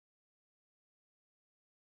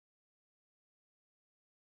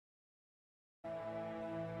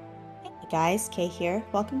guys, Kay here.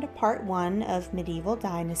 Welcome to part 1 of Medieval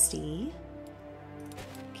Dynasty.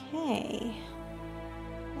 Okay,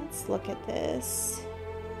 let's look at this.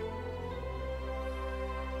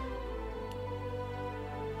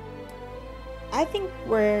 I think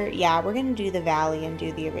we're gonna do the Valley and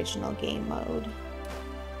do the original game mode.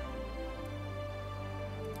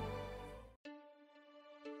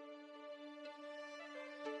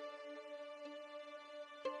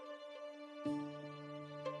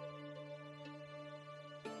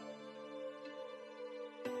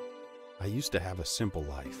 I used to have a simple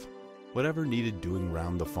life. Whatever needed doing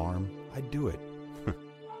round the farm, I'd do it.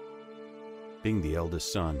 Being the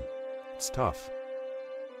eldest son, it's tough.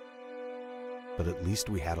 But at least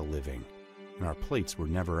we had a living, and our plates were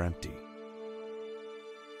never empty.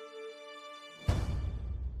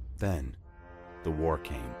 Then, the war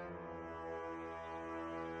came.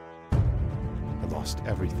 I lost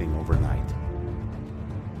everything overnight.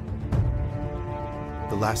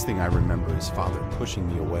 The last thing I remember is Father pushing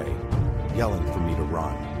me away, yelling for me to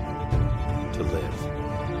run, to live.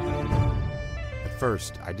 At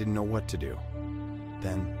first, I didn't know what to do.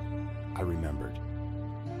 Then, I remembered.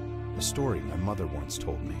 A story my mother once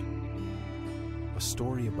told me. A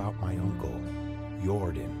story about my uncle,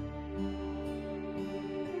 Jordan.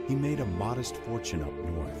 He made a modest fortune up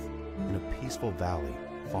north, in a peaceful valley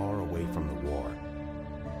far away from the war.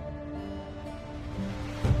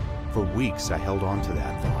 For weeks I held on to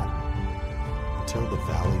that thought, until the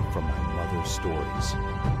valley from my mother's stories.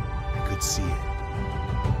 I could see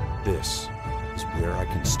it. This is where I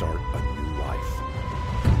can start a new life.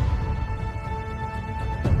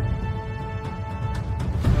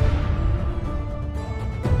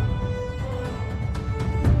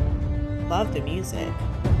 Love the music.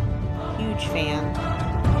 Huge fan.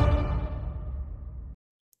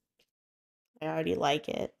 I already like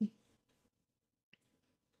it.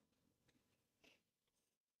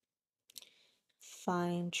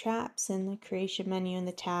 Find traps in the creation menu in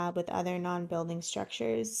the tab with other non-building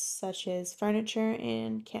structures such as furniture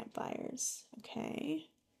and campfires. Okay.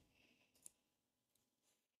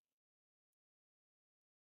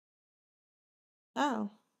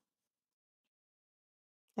 Oh.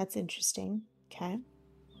 That's interesting. Okay.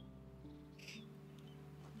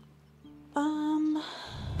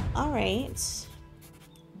 All right.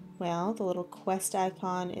 Well, the little quest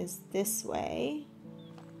icon is this way.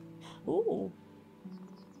 Ooh.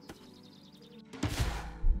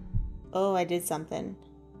 Oh, I did something.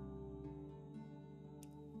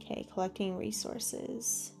 Okay, collecting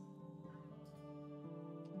resources.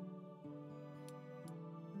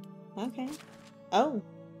 Okay. Oh,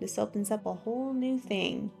 this opens up a whole new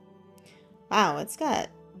thing. Wow, it's got...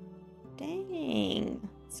 Dang.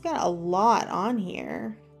 It's got a lot on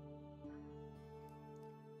here.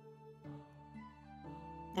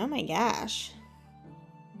 Oh my gosh.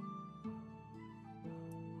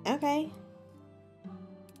 Okay.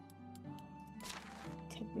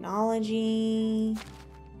 Technology.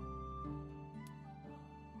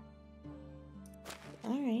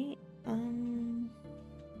 Alright.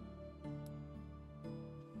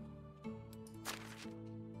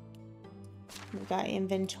 We got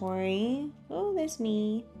inventory. Oh, there's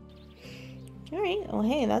me. Alright. Well,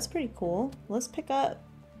 hey, that's pretty cool. Let's pick up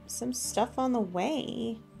some stuff on the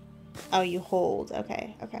way. Oh, you hold.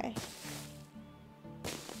 Okay, okay.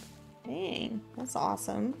 Dang, that's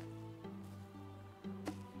awesome.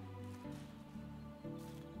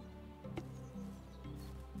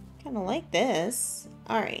 Kind of like this.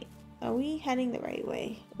 Alright. Are we heading the right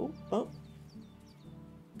way? Oh, oh.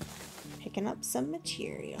 Picking up some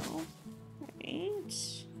material.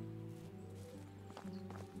 Alright.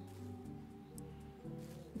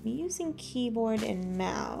 I'm using keyboard and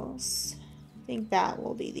mouse. I think that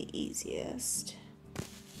will be the easiest.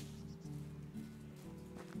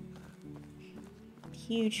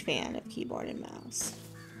 Huge fan of keyboard and mouse.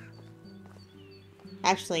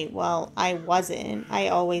 Actually, well, I wasn't. I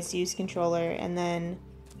always used controller, and then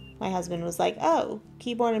my husband was like, oh,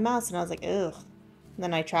 keyboard and mouse, and I was like, ugh. And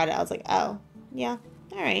then I tried it, I was like, oh, yeah,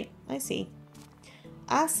 alright, I see.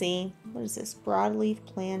 I see. What is this? Broadleaf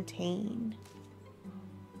plantain.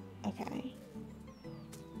 Okay.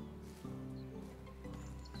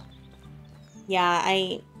 Yeah,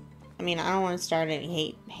 I mean, I don't want to start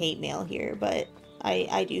any hate mail here, but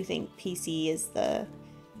I do think PC is the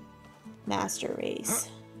master race.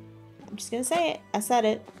 I'm just gonna say it. I said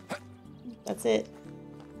it. That's it.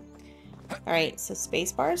 Alright, so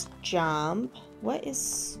spacebar's jump. What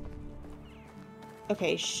is...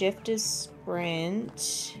 Okay, shift is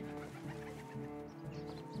sprint.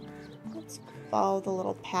 Let's follow the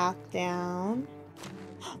little path down.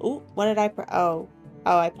 Oh, what did I oh.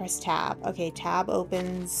 Oh, I pressed tab. Okay, tab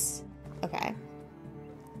opens. Okay.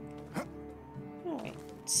 Alright.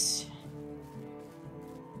 It's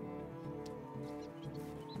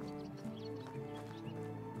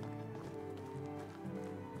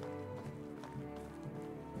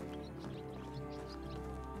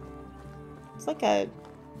like a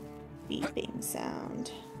beeping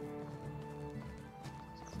sound.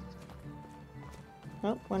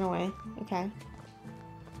 Oh, went away. Okay.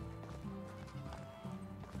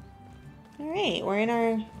 Alright, we're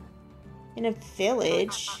in a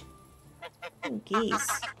village. Oh,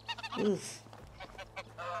 geese. Oof.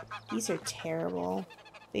 Geese are terrible.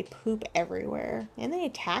 They poop everywhere. And they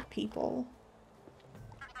attack people.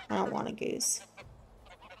 I don't want a goose.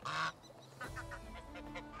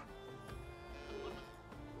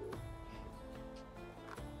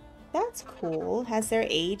 That's cool. Has their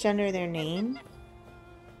age under their name?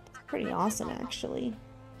 It's pretty awesome, actually.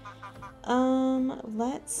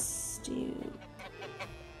 Let's do...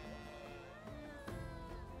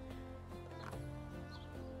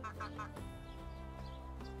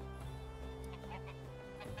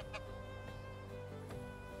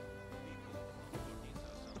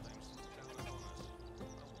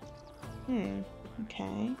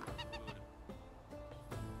 okay.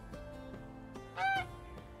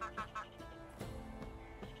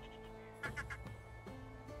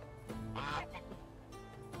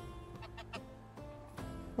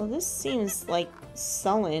 Well, this seems like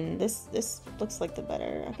sullen. This looks like the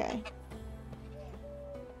better. Okay.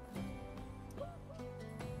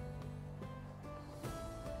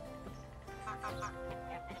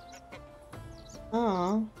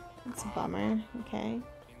 Oh, that's a bummer. Okay.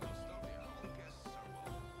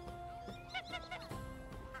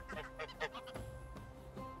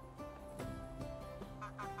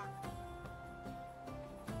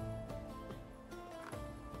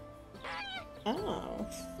 Oh,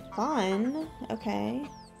 fun. Okay.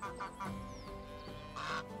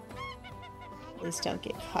 Please don't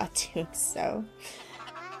get caught doing so.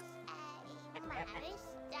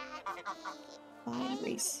 Find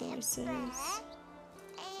resources.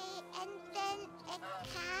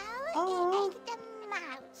 Oh,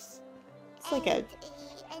 it's like a...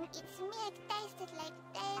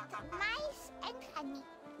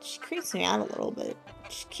 She creeps me out a little bit.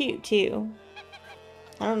 She's cute too.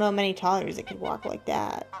 I don't know many toddlers that could walk like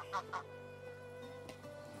that.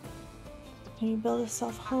 When you build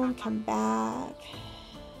yourself a home, come back.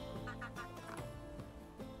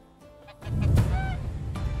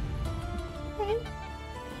 Okay.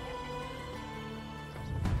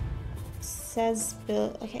 Says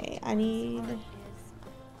build. Okay, I need.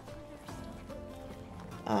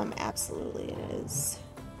 Absolutely it is.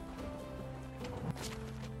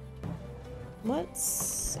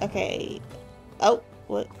 What's okay? Oh,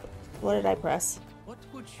 what did I press?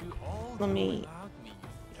 Let me.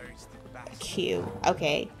 Q.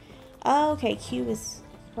 Okay. Okay, Q is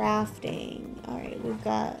crafting. Alright, we've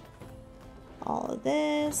got all of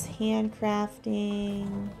this.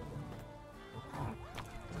 Handcrafting.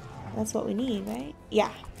 That's what we need, right?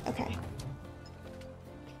 Yeah. Okay.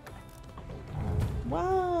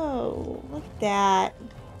 Whoa. Look at that.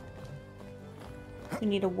 We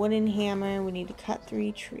need a wooden hammer. We need to cut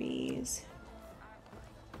 3 trees.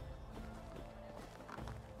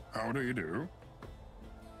 How do you do?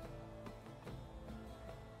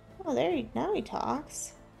 Oh, there he, now he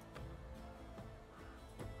talks.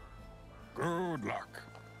 Good luck.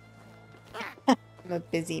 I'm a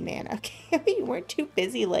busy man. Okay, you weren't too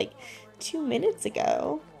busy like 2 minutes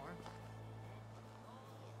ago.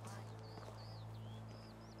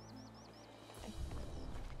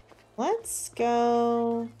 Let's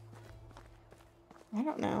go... I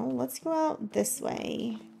don't know. Let's go out this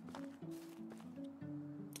way.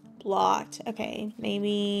 Blocked. Okay,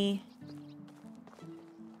 maybe...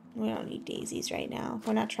 We don't need daisies right now.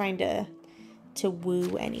 We're not trying to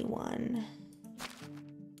woo anyone.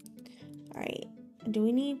 Alright. Do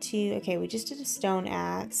we need to... Okay, we just did a stone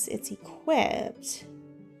axe. It's equipped.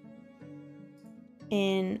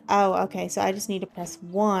 Oh, okay. So I just need to press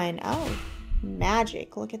 1. Oh,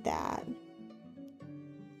 magic. Look at that.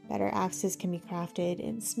 Better axes can be crafted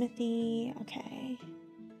in smithy. Okay.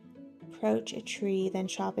 Approach a tree, then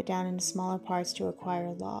chop it down into smaller parts to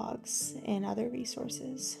acquire logs and other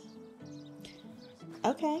resources.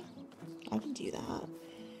 Okay. I can do that.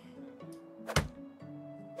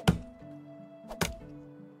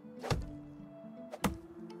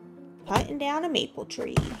 Cutting down a maple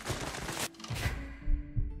tree.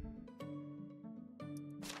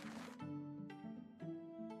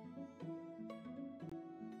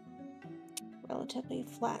 Relatively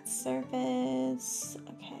flat surface.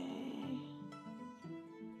 Okay.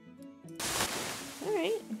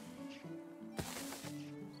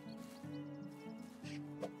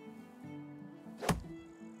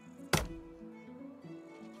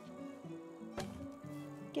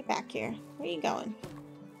 Get back here. Where are you going?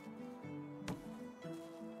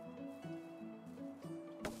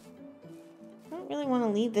 I don't really want to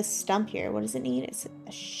leave this stump here. What does it need? It's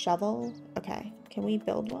a shovel? Okay. Can we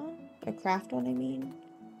build one? Or craft one, I mean?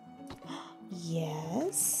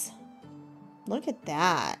 Yes. Look at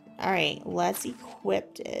that. Alright, let's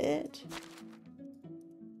equip it.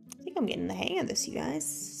 I think I'm getting the hang of this, you guys.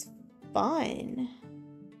 It's fun.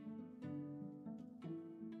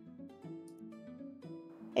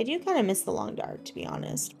 I do kind of miss the long dark, to be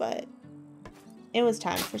honest, but it was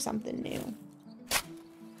time for something new.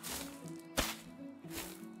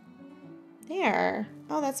 There.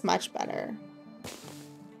 Oh, that's much better.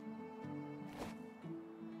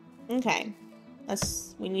 Okay.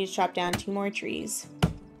 We need to chop down 2 more trees.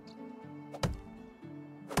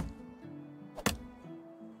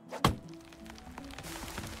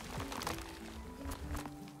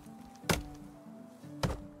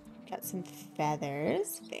 Got some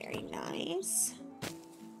feathers. Very nice.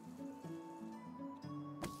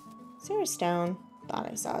 Is there a stone? Thought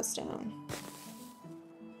I saw a stone.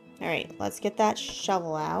 Alright, let's get that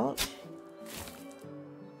shovel out.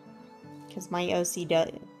 Because my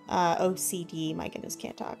OCD, my goodness,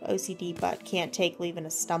 can't talk. OCD butt can't take leaving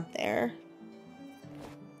a stump there.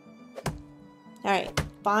 Alright,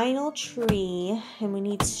 final tree. And we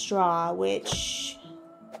need straw, which...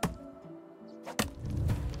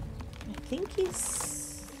 I think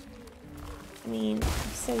he's... I mean,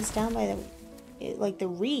 he says down by the... like the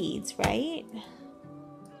reeds, right?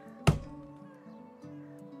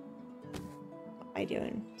 What am I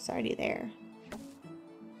doing? It's already there.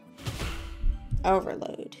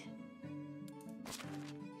 Overload.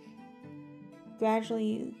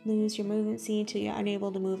 Gradually lose your movement speed until you're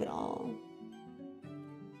unable to move at all.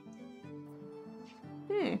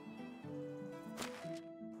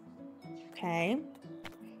 Okay.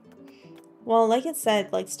 Well, like it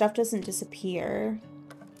said, like stuff doesn't disappear.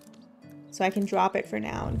 So I can drop it for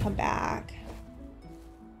now and come back.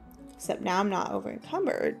 Except now I'm not over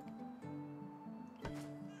encumbered.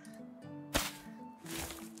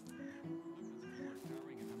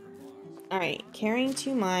 Alright, carrying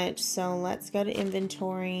too much, so let's go to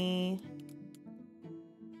inventory.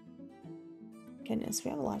 Goodness,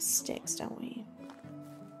 we have a lot of sticks, don't we?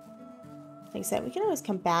 Like I said, we can always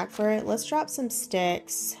come back for it. Let's drop some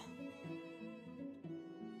sticks.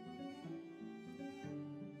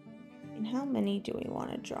 And how many do we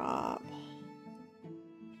want to drop?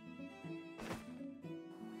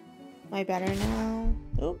 Am I better now?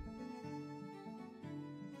 Oop.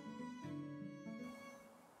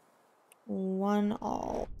 1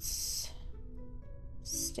 alt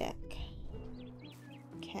stick.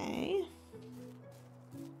 Okay.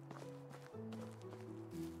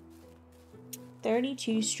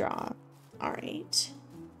 32 straw. All right.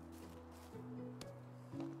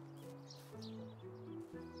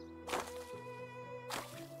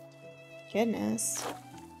 Goodness.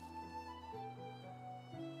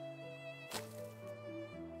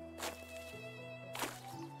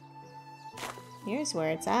 Here's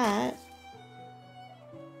where it's at.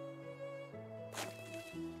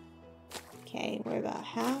 Okay, we're about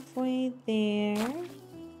halfway there.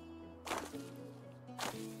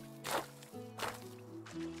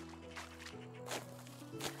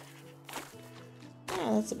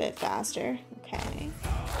 Oh, that's a bit faster. Okay.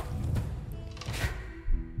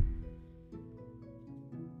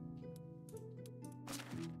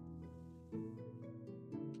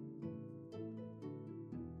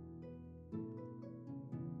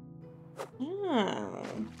 Oh.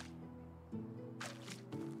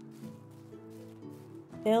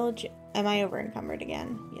 Village. Am I over encumbered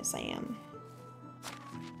again? Yes, I am.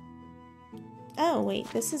 Oh, wait.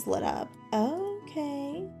 This is lit up.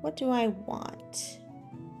 Okay. What do I want?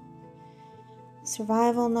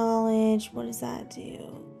 Survival knowledge. What does that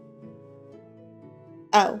do?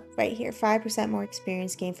 Oh, right here. 5% more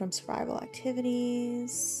experience gained from survival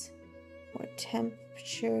activities. More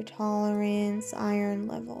temperature tolerance. Iron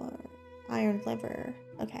liver.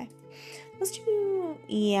 Okay. Let's do...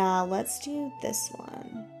 Yeah, let's do this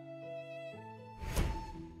one.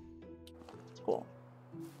 Cool.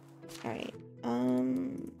 Alright.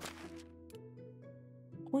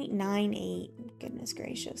 0.98. Goodness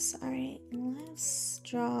gracious. Alright, let's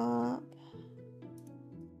drop...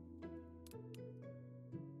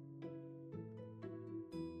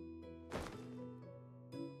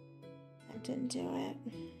 That didn't do it.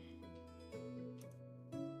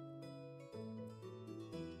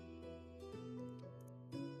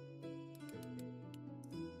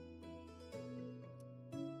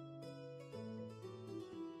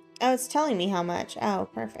 Oh, it's telling me how much. Oh,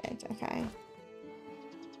 perfect. Okay.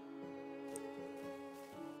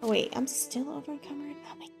 Oh wait, I'm still over encumbered?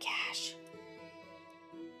 Oh my gosh.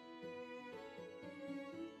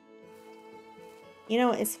 You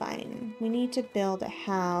know, it's fine. We need to build a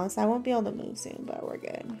house. I won't be able to move soon, but we're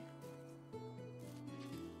good.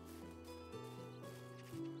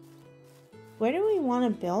 Where do we want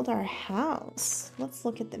to build our house? Let's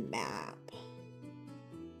look at the map.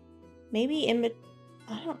 Maybe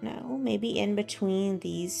I don't know. Maybe in between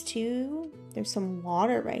these two. There's some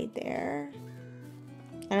water right there.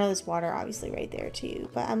 I know there's water obviously right there too,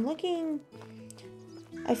 but I'm looking...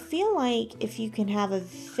 I feel like if you can have a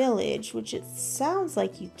village, which it sounds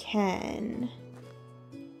like you can,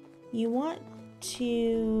 you want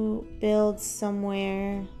to build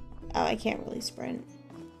somewhere... Oh, I can't really sprint.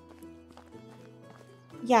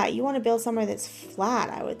 Yeah, you want to build somewhere that's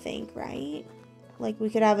flat, I would think, right? Like, we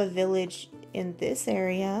could have a village in this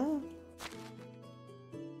area.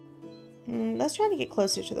 Let's try to get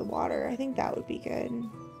closer to the water. I think that would be good.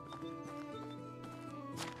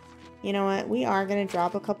 You know what? We are going to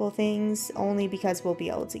drop a couple things, only because we'll be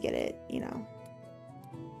able to get it, you know.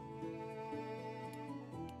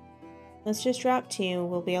 Let's just drop 2.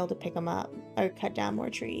 We'll be able to pick them up, or cut down more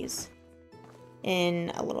trees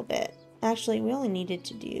in a little bit. Actually, we only needed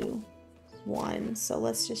to do 1, so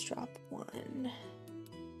let's just drop 1.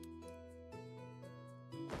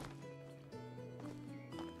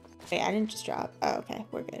 Wait, I didn't just drop. Oh, okay.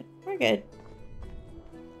 We're good. We're good.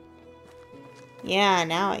 Yeah,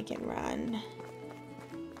 now I can run.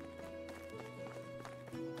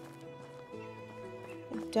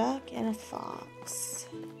 A duck and a fox.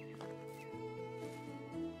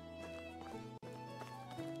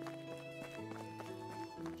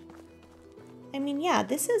 I mean, yeah,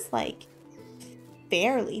 this is like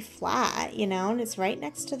fairly flat, you know, and it's right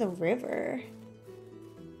next to the river.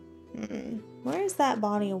 Where is that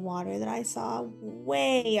body of water that I saw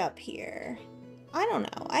way up here? I don't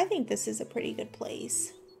know. I think this is a pretty good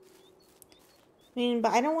place. I mean,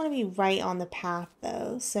 but I don't want to be right on the path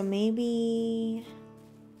though, so maybe...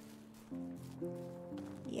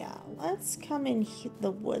 Yeah, let's come in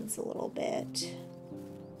the woods a little bit.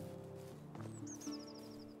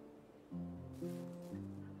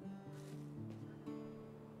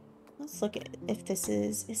 Let's look at if this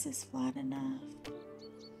is this flat enough?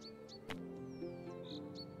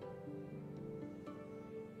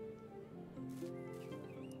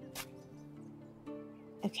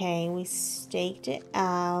 Okay, we staked it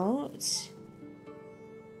out.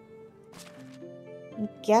 I'm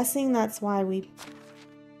guessing that's why we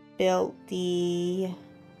built the...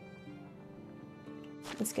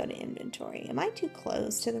 Let's go to inventory. Am I too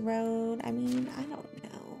close to the road? I mean, I don't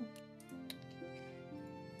know.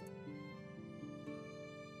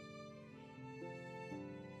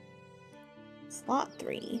 Slot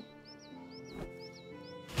 3.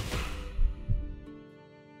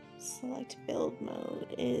 Select build mode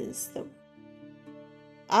is the...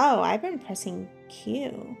 Oh, I've been pressing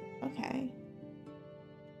Q. Okay.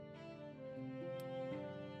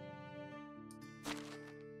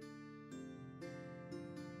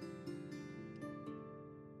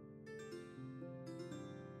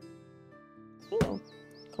 Ooh,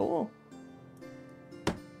 cool.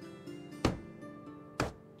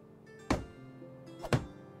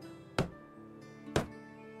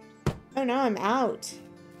 Oh no, I'm out.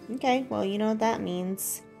 Okay, well, you know what that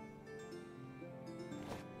means.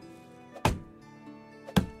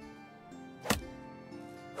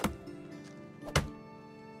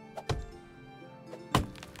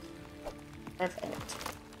 Perfect.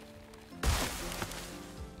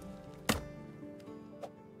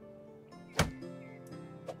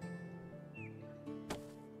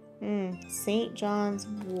 St. John's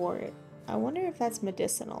wort. I wonder if that's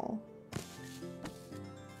medicinal.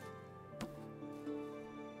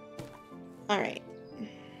 Alright.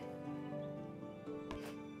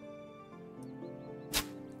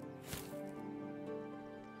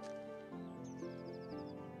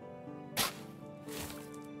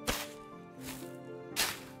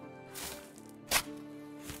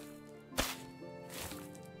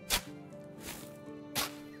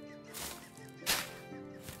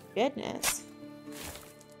 Goodness.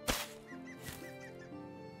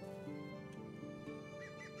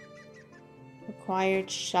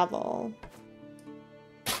 Required shovel.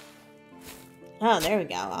 Oh, there we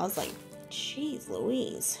go. I was like, jeez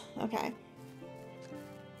Louise. Okay.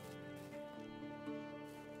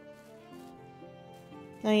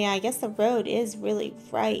 Oh yeah, I guess the road is really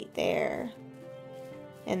right there.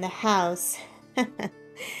 And the house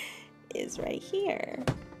is right here.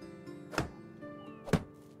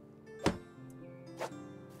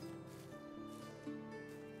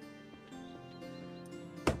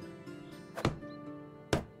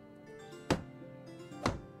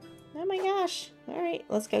 Alright,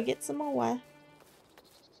 let's go get some more.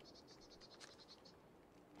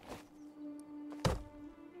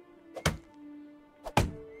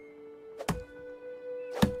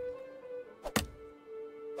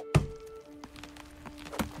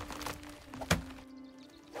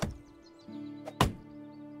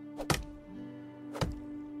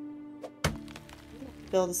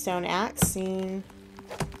 Build a stone axe soon.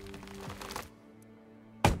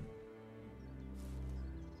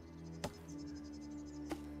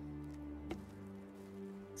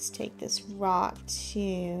 Let's take this rock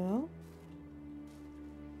too.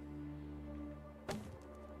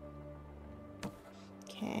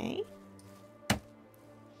 Okay.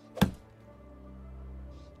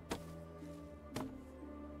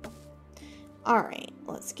 Alright,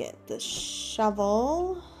 let's get the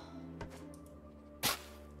shovel.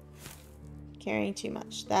 Carrying too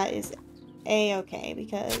much. That is a-okay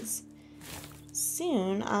because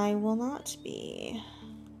soon I will not be.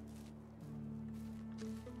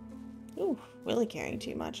 Ooh, really carrying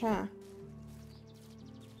too much, huh?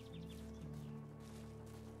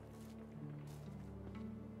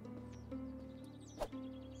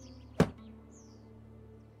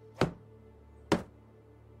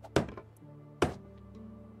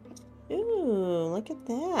 Ooh, look at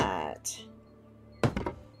that.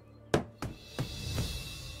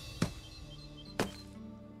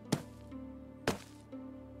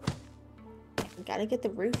 Gotta get the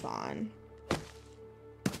roof on.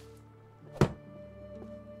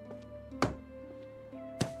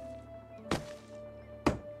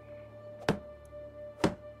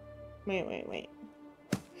 Wait.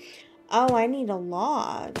 Oh, I need a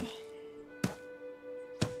log.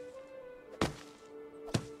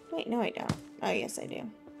 Wait, no I don't. Oh, yes I do.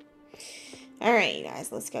 Alright, you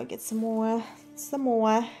guys, let's go get some more.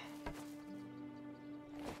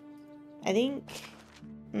 I think...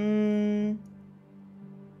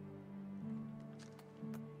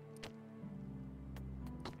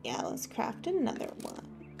 yeah, let's craft another one.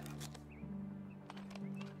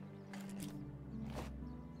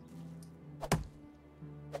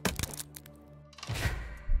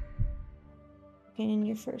 And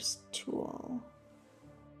your first tool.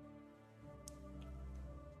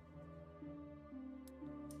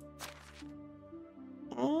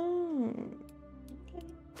 Oh, okay.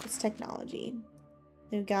 It's technology.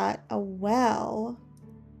 We've got a well.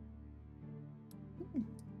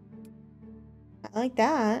 I like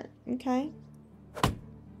that. Okay.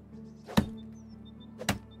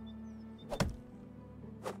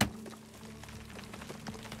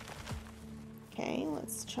 Okay,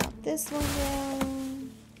 let's chop this one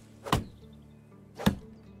down.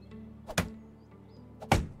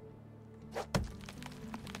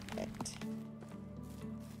 Perfect.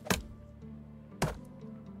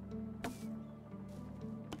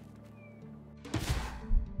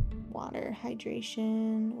 Water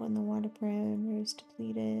hydration when the water parameter is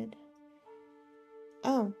depleted.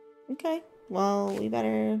 Oh, okay. Well, we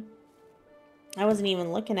better... I wasn't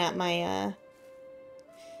even looking at my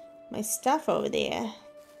my stuff over there.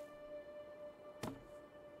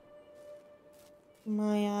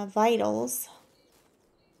 My vitals.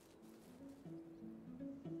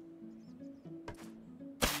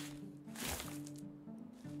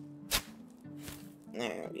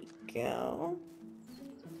 There we go.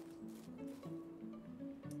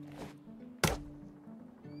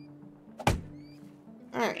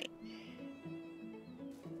 Alright.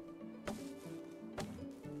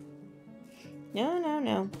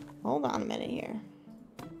 No. Hold on a minute here.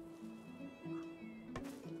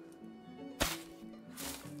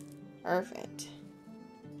 Perfect.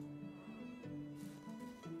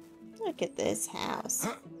 Look at this house.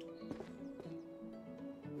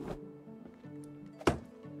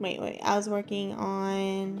 Wait. I was working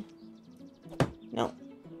on... Nope.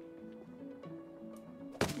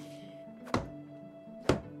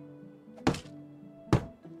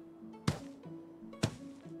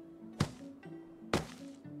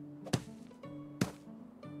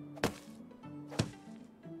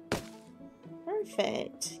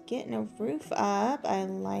 Perfect. Getting a roof up. I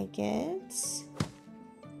like it.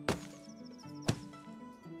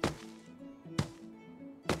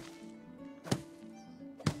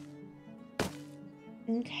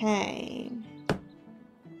 Okay.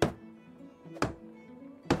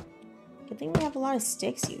 Good thing we have a lot of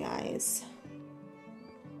sticks, you guys.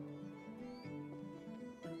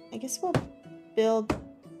 I guess we'll build,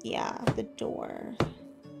 yeah, the door.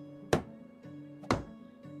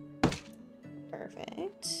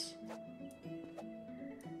 Perfect.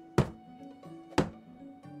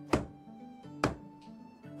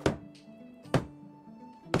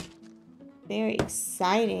 Very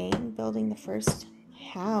exciting, building the first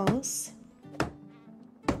house.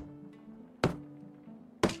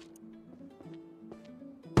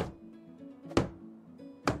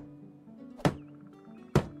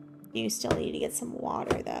 You still need to get some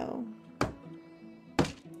water, though.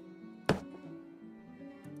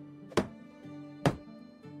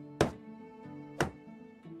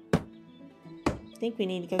 I think we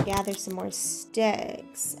need to go gather some more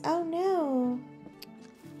sticks. Oh, no.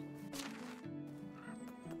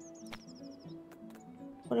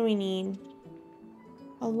 What do we need?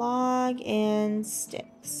 A log and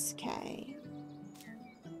sticks. Okay.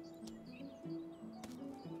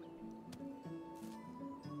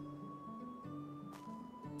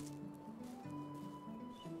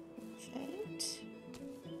 Perfect.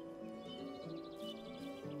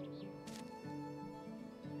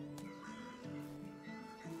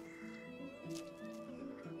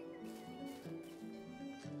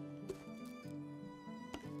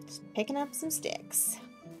 Just picking up some sticks.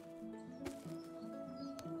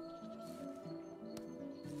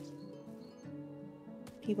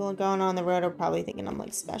 People going on the road are probably thinking I'm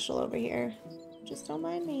like special over here. Just don't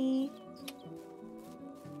mind me.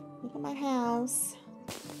 Look at my house.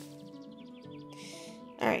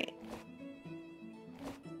 Alright.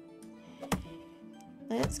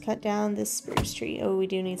 Let's cut down this spruce tree. Oh, we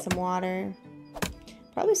do need some water.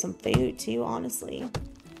 Probably some food too, honestly.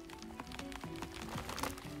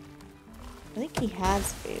 I think he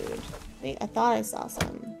has food. I thought I saw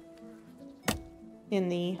some in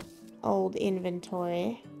the old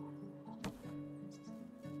inventory.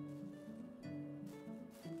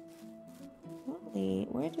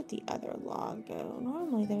 Where did the other log go?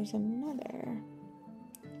 Normally there's another.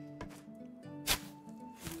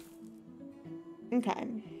 Okay.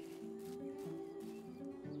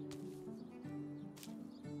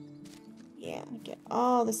 Yeah, get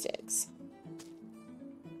all the sticks.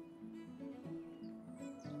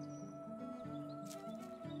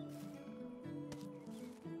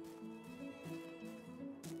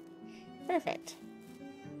 Perfect.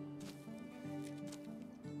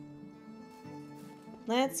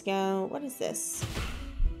 Let's go. What is this?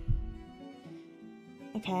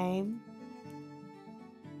 Okay.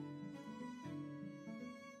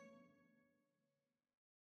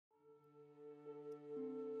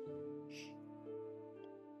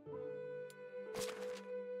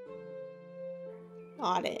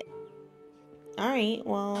 Got it. Alright,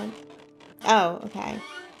 well. Oh, okay.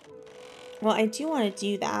 Well, I do want to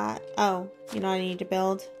do that. Oh, you know what I need to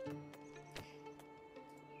build?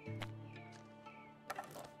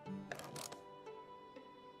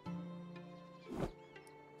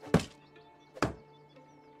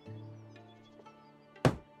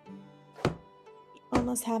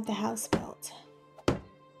 Almost have the house built.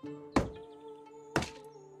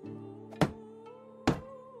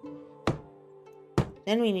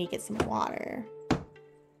 Then we need to get some water.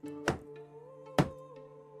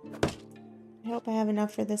 I hope I have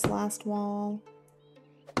enough for this last wall.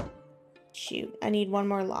 Shoot, I need one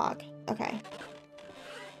more log. Okay.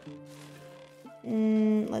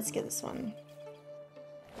 Let's get this one.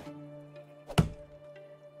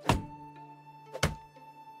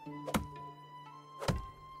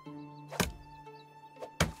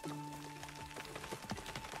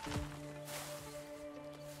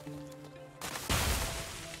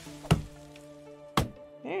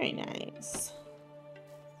 Very nice.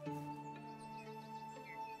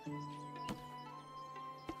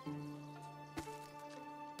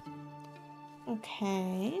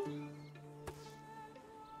 Okay.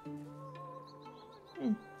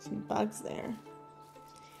 Some bugs there.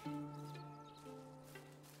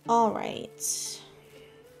 All right.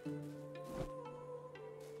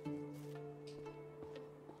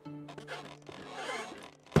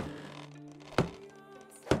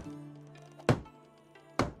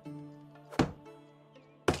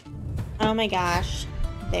 Oh my gosh.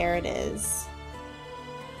 There it is.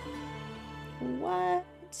 What?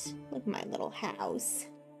 Look at my little house.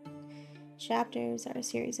 Chapters are a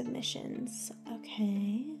series of missions.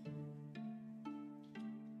 Okay.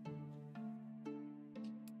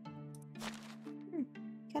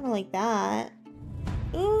 Kind of like that.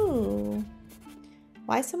 Ooh.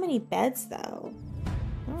 Why so many beds, though?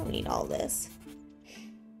 I don't need all this.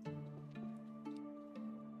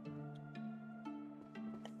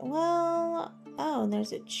 Well, oh, and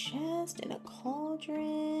there's a chest and a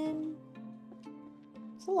cauldron.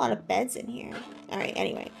 There's a lot of beds in here. Alright,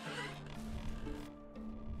 anyway.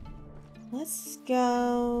 Let's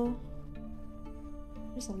go.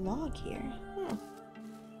 There's a log here. Huh.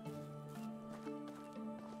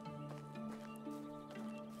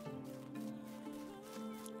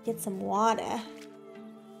 Get some water.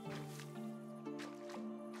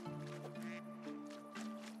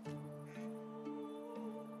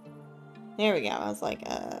 There we go. I was like,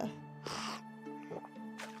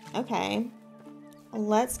 okay.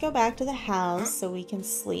 Let's go back to the house so we can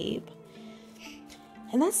sleep.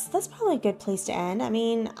 And that's probably a good place to end. I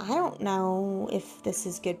mean, I don't know if this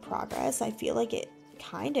is good progress. I feel like it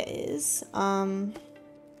kind of is. I'm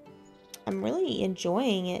really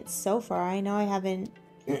enjoying it so far. I know I haven't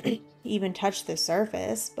even touched the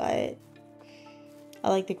surface, but I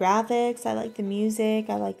like the graphics, I like the music,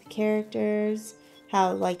 I like the characters,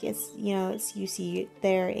 how like it's, you know, it's, you see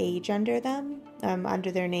their age under them, under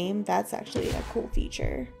their name. That's actually a cool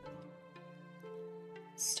feature.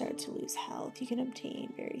 Start to lose health. You can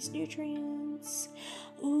obtain various nutrients.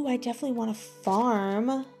 Ooh, I definitely want to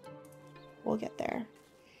farm. We'll get there.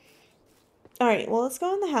 Alright, well, let's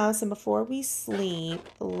go in the house, and before we sleep,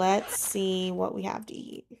 let's see what we have to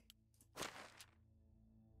eat.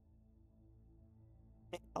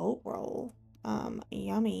 Oat roll.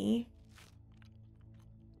 Yummy.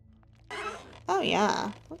 Oh,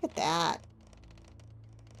 yeah. Look at that.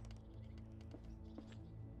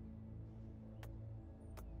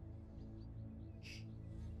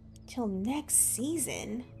 Till next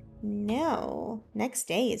season? No. Next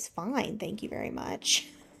day is fine. Thank you very much.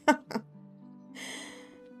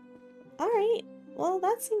 Alright. Well,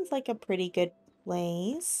 that seems like a pretty good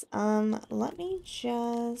place. Let me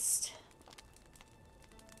just...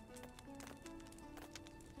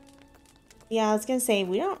 Yeah, I was gonna say,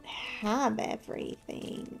 we don't have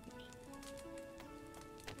everything.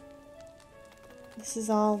 This is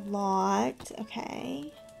all locked.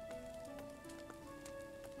 Okay.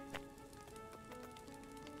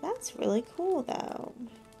 That's really cool, though.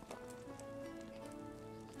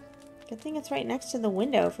 Good thing it's right next to the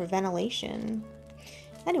window for ventilation.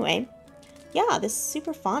 Anyway, yeah, this is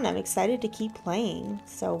super fun. I'm excited to keep playing.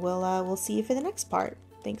 So we'll see you for the next part.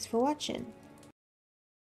 Thanks for watching.